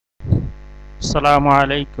আসসালামু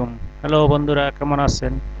আলাইকুম। হ্যালো বন্ধুরা, কেমন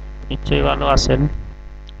আছেন? নিশ্চয়ই ভালো আছেন।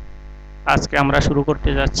 আজকে আমরা শুরু করতে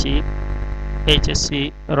যাচ্ছি এইচএসসি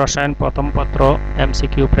রসায়ন প্রথম পত্র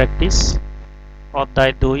এমসিকিউ প্র্যাকটিস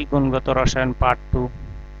অধ্যায় 2 গুণগত রসায়ন পার্ট 2।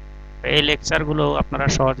 এই লেকচারগুলো আপনারা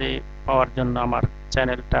সহজে পাওয়ার জন্য আমার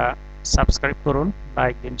চ্যানেলটা সাবস্ক্রাইব করুন,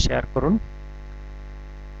 লাইক দিন, শেয়ার করুন,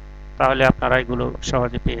 তাহলে আপনারা এগুলো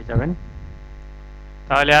সহজে পেয়ে যাবেন।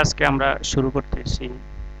 তাহলে আজকে আমরা শুরু করতেছি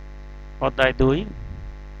অধ্যায় 2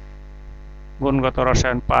 গুণগত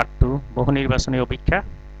রসায়ন পার্ট 2 বহু নির্বাচনী অপেক্ষা।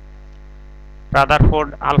 রাদারফোর্ড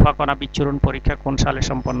আলফা কণা বিচ্ছুরণ পরীক্ষা কোন সালে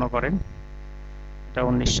সম্পন্ন করেন? এটা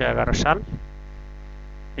 1911 সাল।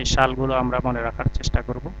 এই সালগুলো আমরা মনে রাখার চেষ্টা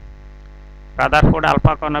করব। রাদারফোর্ড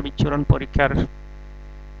আলফা কণা বিচ্ছুরণ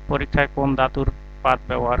পরীক্ষায় কোন ধাতুর পাত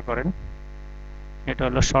ব্যবহার করেন? এটা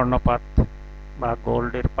হলো স্বর্ণপাত বা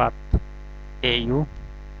গোল্ডের পাত AU।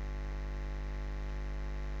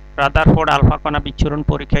 রাদারফোর্ড আলফা কণা বিচ্ছুরণ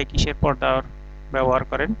পরীক্ষায় কিসের পর্দা ব্যবহার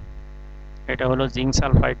করেন? এটা হলো জিঙ্ক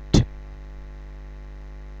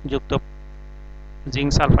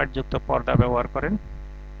সালফাইড যুক্ত পর্দা ব্যবহার করেন।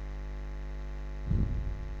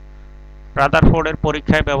 রাদারফোর্ডের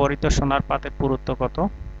পরীক্ষায় ব্যবহৃত সোনার পাতের পুরুত্ব কত?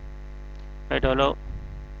 এটা হলো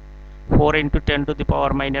 4 ×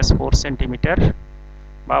 10⁻⁻4 সেন্টিমিটার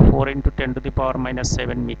বা 4 ×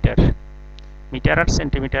 10⁻⁻7 মিটার। মিটার আর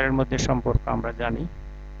সেন্টিমিটারের মধ্যে সম্পর্ক আমরা জানি।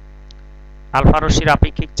 আলফা রশ্মির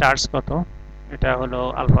আপেক্ষিক চার্জ কত? এটা হলো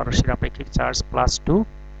আলফা রশ্মির আপেক্ষিক চার্জ +2,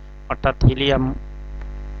 অর্থাৎ হিলিয়াম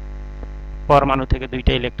পরমাণু থেকে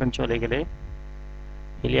দুইটা ইলেকট্রন চলে গেলে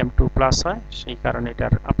হিলিয়াম 2+ হয়, সেই কারণে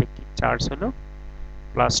এটার আপেক্ষিক চার্জ হলো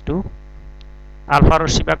 +2। আলফা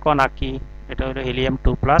রশ্মি বা কণা কি? এটা হলো হিলিয়াম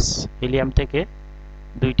 2+। হিলিয়াম থেকে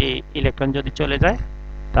দুইটি ইলেকট্রন যদি চলে যায়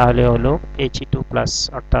তাহলে হলো He2+,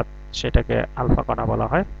 অর্থাৎ সেটাকে আলফা কণা বলা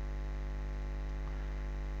হয়।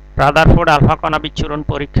 রাদারফোর্ড আলফা কণা বিচ্ছুরণ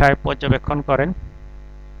পরীক্ষায় পর্যবেক্ষণ করেন।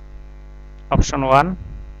 অপশন 1,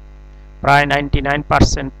 প্রায়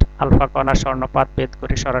 99% আলফা কণা স্বর্ণপাত ভেদ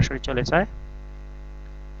করে সরাসরি চলে যায়।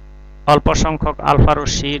 অল্প সংখ্যক আলফা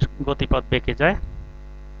রশ্মির গতিপথ বেঁকে যায়।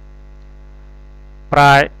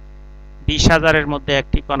 প্রায় 20,000-এর মধ্যে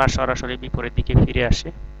একটি কণা সরাসরি বিপরীত দিকে ফিরে আসে।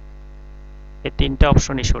 এই তিনটা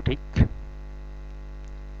অপশনই সঠিক।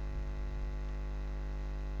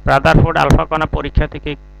 রাদারফোর্ড আলফা কণা পরীক্ষা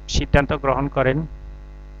থেকে সিদ্ধান্ত গ্রহণ করেন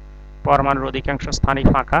পরমাণুর অধিকাংশ স্থানই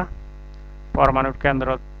ফাঁকা, পরমাণুর কেন্দ্র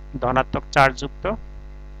ধনাত্মক চার্জযুক্ত,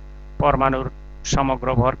 পরমাণুর সমগ্র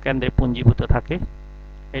ভর কেন্দ্রে পুঞ্জীভূত থাকে।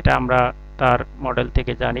 এটা আমরা তার মডেল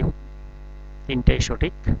থেকে জানি। তিনটাই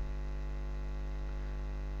সঠিক।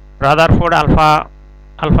 রাদারফোর্ড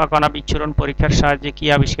আলফা কণা বিচ্ছুরণ পরীক্ষার সাহায্যে কি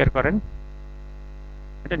আবিষ্কার করেন?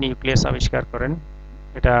 এটা নিউক্লিয়াস আবিষ্কার করেন।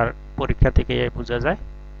 এটার পরীক্ষা থেকে বোঝা যায়।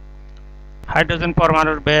 হাইড্রোজেন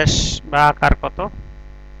পরমাণুর ব্যাস বা আকার কত?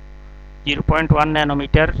 0.1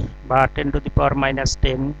 ন্যানোমিটার বা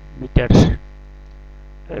 10⁻⁻10 মিটার।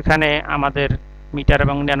 এখানে আমাদের মিটার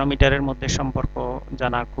এবং ন্যানোমিটারের মধ্যে সম্পর্ক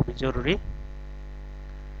জানা খুবই জরুরি।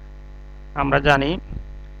 আমরা জানি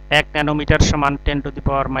 1 ন্যানোমিটার সমান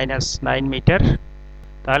 10⁻⁻9 মিটার।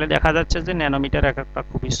 তাহলে দেখা যাচ্ছে যে ন্যানোমিটার এককটা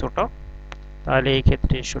খুবই ছোট। তাহলে এই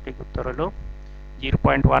ক্ষেত্রে সঠিক উত্তর হলো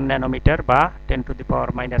 0.1 ন্যানোমিটার বা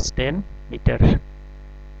 10⁻⁻10 মিটার।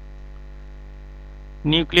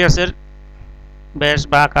 নিউক্লিয়াসের ব্যাস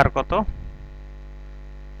বা আকার কত?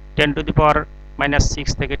 10⁻⁻6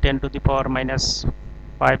 থেকে 10⁻⁻5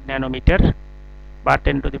 ন্যানোমিটার বা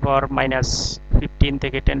 10⁻⁻15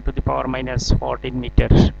 থেকে 10⁻⁻14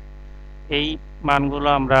 মিটার। এই মানগুলো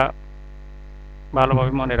আমরা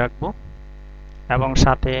ভালোভাবে মনে রাখব এবং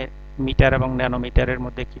সাথে মিটার এবং ন্যানোমিটারের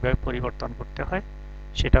মধ্যে কিভাবে পরিবর্তন করতে হয়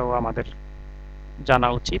সেটাও আমাদের জানা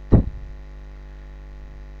উচিত।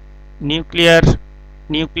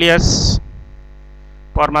 নিউক্লিয়াস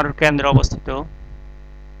পরমাণুর কেন্দ্রে অবস্থিত।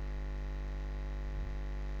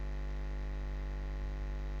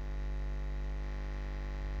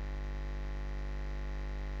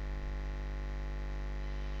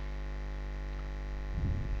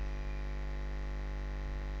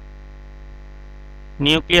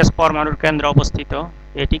 নিউক্লিয়াস পরমাণুর কেন্দ্রে অবস্থিত।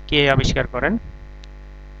 এটি কে আবিষ্কার করেন?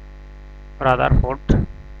 রাদারফোর্ড।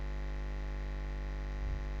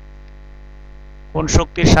 কোন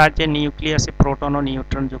শক্তির সাহায্যে নিউক্লিয়াসে প্রোটন ও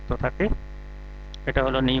নিউট্রন যুক্ত থাকে? এটা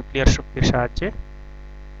হলো নিউক্লিয়ার শক্তির সাহায্যে।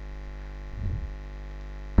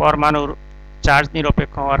 পরমাণুর চার্জ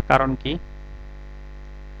নিরপেক্ষ হওয়ার কারণ কি?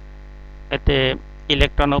 এতে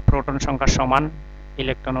ইলেকট্রন ও প্রোটন সংখ্যা সমান,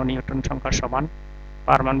 ইলেকট্রন ও নিউট্রন সংখ্যা সমান,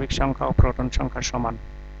 পারমাণবিক সংখ্যা ও প্রোটন সংখ্যা সমান।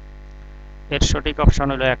 এর সঠিক অপশন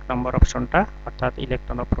হলো 1 নম্বর অপশনটা, অর্থাৎ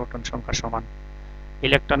ইলেকট্রন ও প্রোটন সংখ্যা সমান।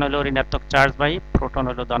 ইলেকট্রন হলো ঋণাত্মক চার্জবাহী, প্রোটন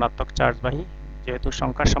হলো ধনাত্মক চার্জবাহী। যেহেতু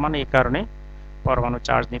সংখ্যা সমান এই কারণে পরমাণু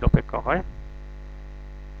চার্জ নিরপেক্ষ হয়।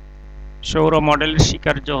 সৌর মডেলের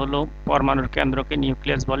স্বীকার্য হলো পরমাণুর কেন্দ্রকে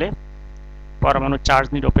নিউক্লিয়াস বলে, পরমাণু চার্জ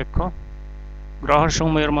নিরপেক্ষ,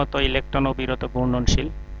 গ্রহসমূহের মতো ইলেকট্রন অবিরত ঘূর্ণনশীল।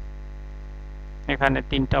 এখানে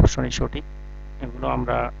 3টা অপশনই সঠিক, এগুলো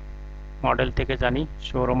আমরা মডেল থেকে জানি।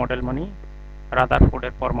 সৌর মডেল মানে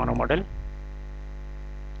রাদারফোর্ডের পরমাণু মডেল।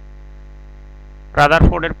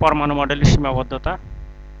 রাদারফোর্ডের পরমাণু মডেলের সীমাবদ্ধতা,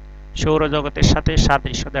 সৌরজগতের সাথে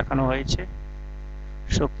সাদৃশ্য দেখানো হয়েছে,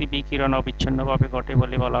 শক্তি বিকিরণ অবিচ্ছিন্নভাবে ঘটে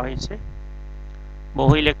বলে বলা হয়েছে,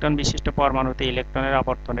 বহু ইলেকট্রন বিশিষ্ট পরমাণুতে ইলেকট্রনের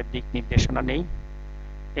আবর্তনের দিক নির্দেশনা নেই।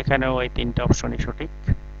 এখানেও এই 3টা অপশনই সঠিক।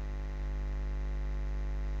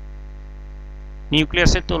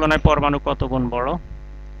 নিউক্লিয়াসের তুলনায় পরমাণু কত গুণ বড়?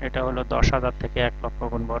 এটা হলো 10,000 থেকে 1 লক্ষ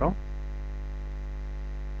গুণ বড়।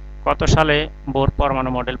 কত সালে বোর পরমাণু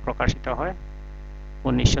মডেল প্রকাশিত হয়?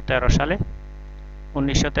 1913 সালে।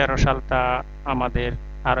 1913 সালটা আমাদের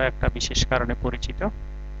আরো একটা বিশেষ কারণে পরিচিত।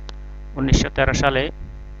 1913 সালে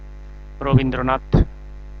রবীন্দ্রনাথ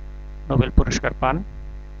নোবেল পুরস্কার পান,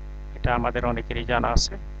 এটা আমাদের অনেকেরই জানা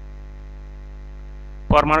আছে।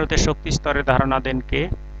 পরমাণুতে শক্তি স্তরের ধারণা দেন কে?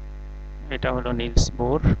 এটা হলো নিলস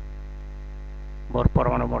বোর। বোর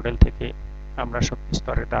পরমাণু মডেল থেকে আমরা শক্তি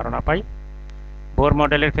স্তরের ধারণা পাই। বোর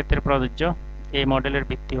মডেলের ক্ষেত্রে প্রযোজ্য, এই মডেলের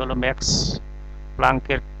ভিত্তি হলো ম্যাক্স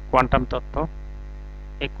প্লাঙ্কের কোয়ান্টাম তত্ত্ব।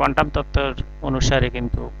 এই কোয়ান্টাম তত্ত্বের অনুসারে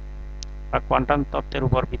কিন্তু বা কোয়ান্টাম তত্ত্বের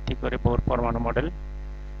উপর ভিত্তি করে বোর পরমাণু মডেল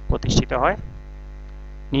প্রতিষ্ঠিত হয়।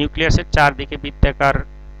 নিউক্লিয়াসের চারদিকে বৃত্তাকার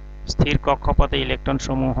স্থির কক্ষপথে ইলেকট্রন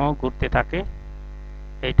সমূহ ঘুরতে থাকে,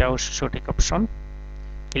 এইটাও সঠিক অপশন।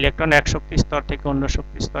 ইলেকট্রন এক শক্তি স্তর থেকে অন্য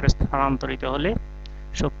শক্তি স্তরে স্থানান্তরিত হলে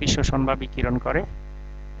শক্তি শোষণ বা বিকিরণ করে।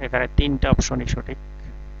 এখানে 3টা অপশনই সঠিক,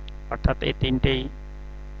 অর্থাৎ এই 3টেই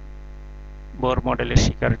বোর মডেলের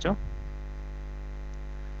স্বীকার্য।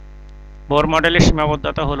 বোর মডেলের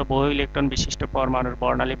সীমাবদ্ধতা হলো বহু ইলেকট্রন বিশিষ্ট পরমাণুর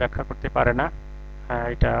বর্ণালী ব্যাখ্যা করতে পারে না,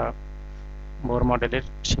 এটা বোর মডেলের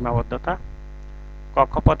সীমাবদ্ধতা।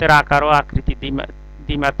 কক্ষপথের আকার ও আকৃতি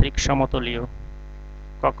দ্বিমাত্রিক সমতলীয়,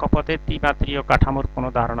 কক্ষপথের দ্বিমাত্রীয় কাঠামোর কোনো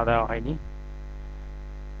ধারণা দেওয়া হয়নি।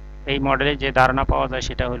 এই মডেলে যে ধারণা পাওয়া যায়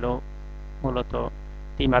সেটা হলো মূলত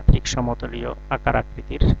দ্বিমাত্রিক সমতলীয় আকার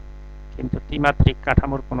আকৃতির, কিন্তু দ্বিমাত্রিক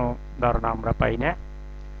কাঠামোর কোনো ধারণা আমরা পাই না।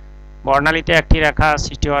 বর্ণালীতে একটি রেখা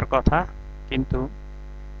সৃষ্টি হওয়ার কথা, কিন্তু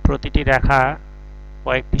প্রতিটি রেখা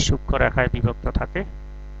কয়েকটি সূক্ষ্ম রেখায় বিভক্ত থাকে,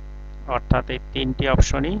 অর্থাৎ এই 3টি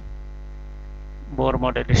অপশনই বোর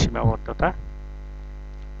মডেলের সীমাবদ্ধতা।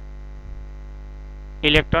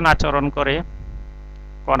 ইলেকট্রন আচরণ করে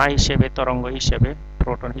কণা হিসেবে, তরঙ্গ হিসেবে,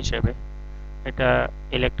 প্রোটন হিসেবে। এটা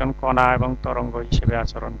ইলেকট্রন কণা এবং তরঙ্গ হিসেবে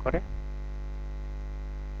আচরণ করে।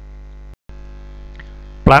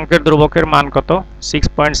 প্লাঙ্কের ধ্রুবকের মান কত?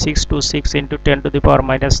 6.626 ×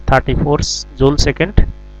 10⁻³ জুল সেকেন্ড।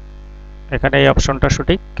 এখানে এই অপশনটা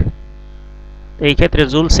সঠিক। এই ক্ষেত্রে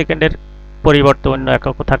জুল সেকেন্ডের পরিবর্তে অন্য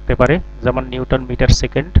এককও থাকতে পারে, যেমন নিউটন মিটার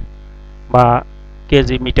সেকেন্ড বা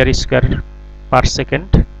KG metre square per second,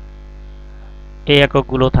 এই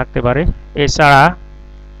এককগুলো থাকতে পারে। এছাড়া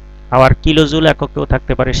আবার কিলোজুল এককেও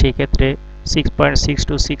থাকতে পারে, সেই ক্ষেত্রে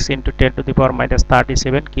 6.626 ×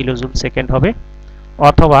 10⁻³ কিলোজুল সেকেন্ড হবে,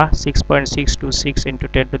 অথবা 6.626 ×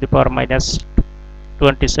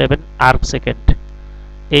 10⁻27 আর্ক সেকেন্ড।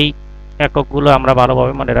 এই এককগুলো আমরা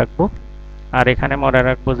ভালোভাবে মনে রাখবো। আর এখানে মনে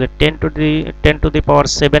রাখবো যে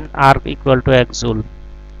 10⁻7 আর্ক = 1 জুল,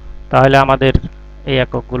 তাহলে আমাদের এই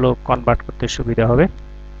এককগুলো কনভার্ট করতে সুবিধা হবে।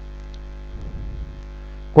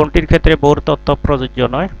 কোনটির ক্ষেত্রে বোর তত্ত্ব প্রযোজ্য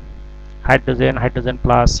নয়? Hydrogen, hydrogen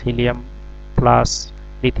plus, helium plus,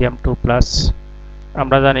 lithium 2+।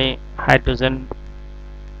 আমরা জানি হাইড্রোজেন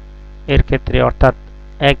এর ক্ষেত্রে, অর্থাৎ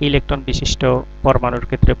এক ইলেকট্রন বিশিষ্ট পরমাণুর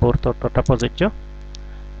ক্ষেত্রে বোর তত্ত্বটা প্রযোজ্য।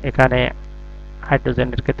 এখানে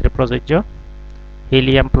হাইড্রোজেনের ক্ষেত্রে প্রযোজ্য।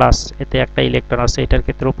 হিলিয়াম প্লাস, এতে একটা ইলেকট্রন আছে, এটার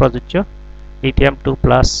ক্ষেত্রেও প্রযোজ্য। লিথিয়াম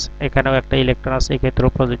 2+, এখানেও একটা ইলেকট্রন আছে, এই ক্ষেত্রেও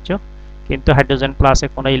প্রযোজ্য। কিন্তু হাইড্রোজেন প্লাসে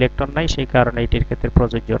কোনো ইলেকট্রন নাই, সেই কারণে এটির ক্ষেত্রে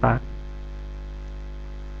প্রযোজ্য না।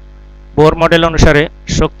 বোর মডেল অনুসারে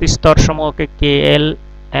শক্তি স্তর সমূহকে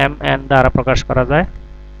KLMN দ্বারা প্রকাশ করা যায়।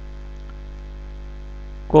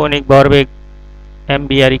 কৌণিক ভরবেগ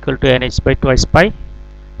mvr = nh/2π,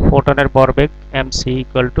 ফোটনের ভরবেগ mc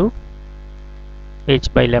 =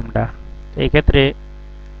 h/λ। এই ক্ষেত্রে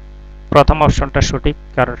প্রথম অপশনটা সঠিক,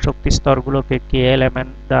 কারণ শক্তি স্তরগুলোকে KLMN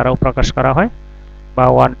দ্বারাও প্রকাশ করা হয় বা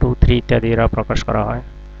 1, 2, 3 ইত্যাদি দ্বারা প্রকাশ করা হয়।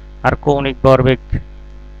 আর কৌণিক ভরবেগ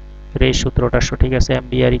এই সূত্রটা সঠিক আছে,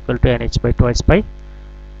 mvr = nh/2π,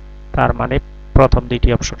 তার মানে প্রথম দুইটি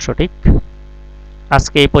অপশন সঠিক।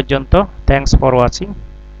 আজকে এই পর্যন্ত। Thanks for watching.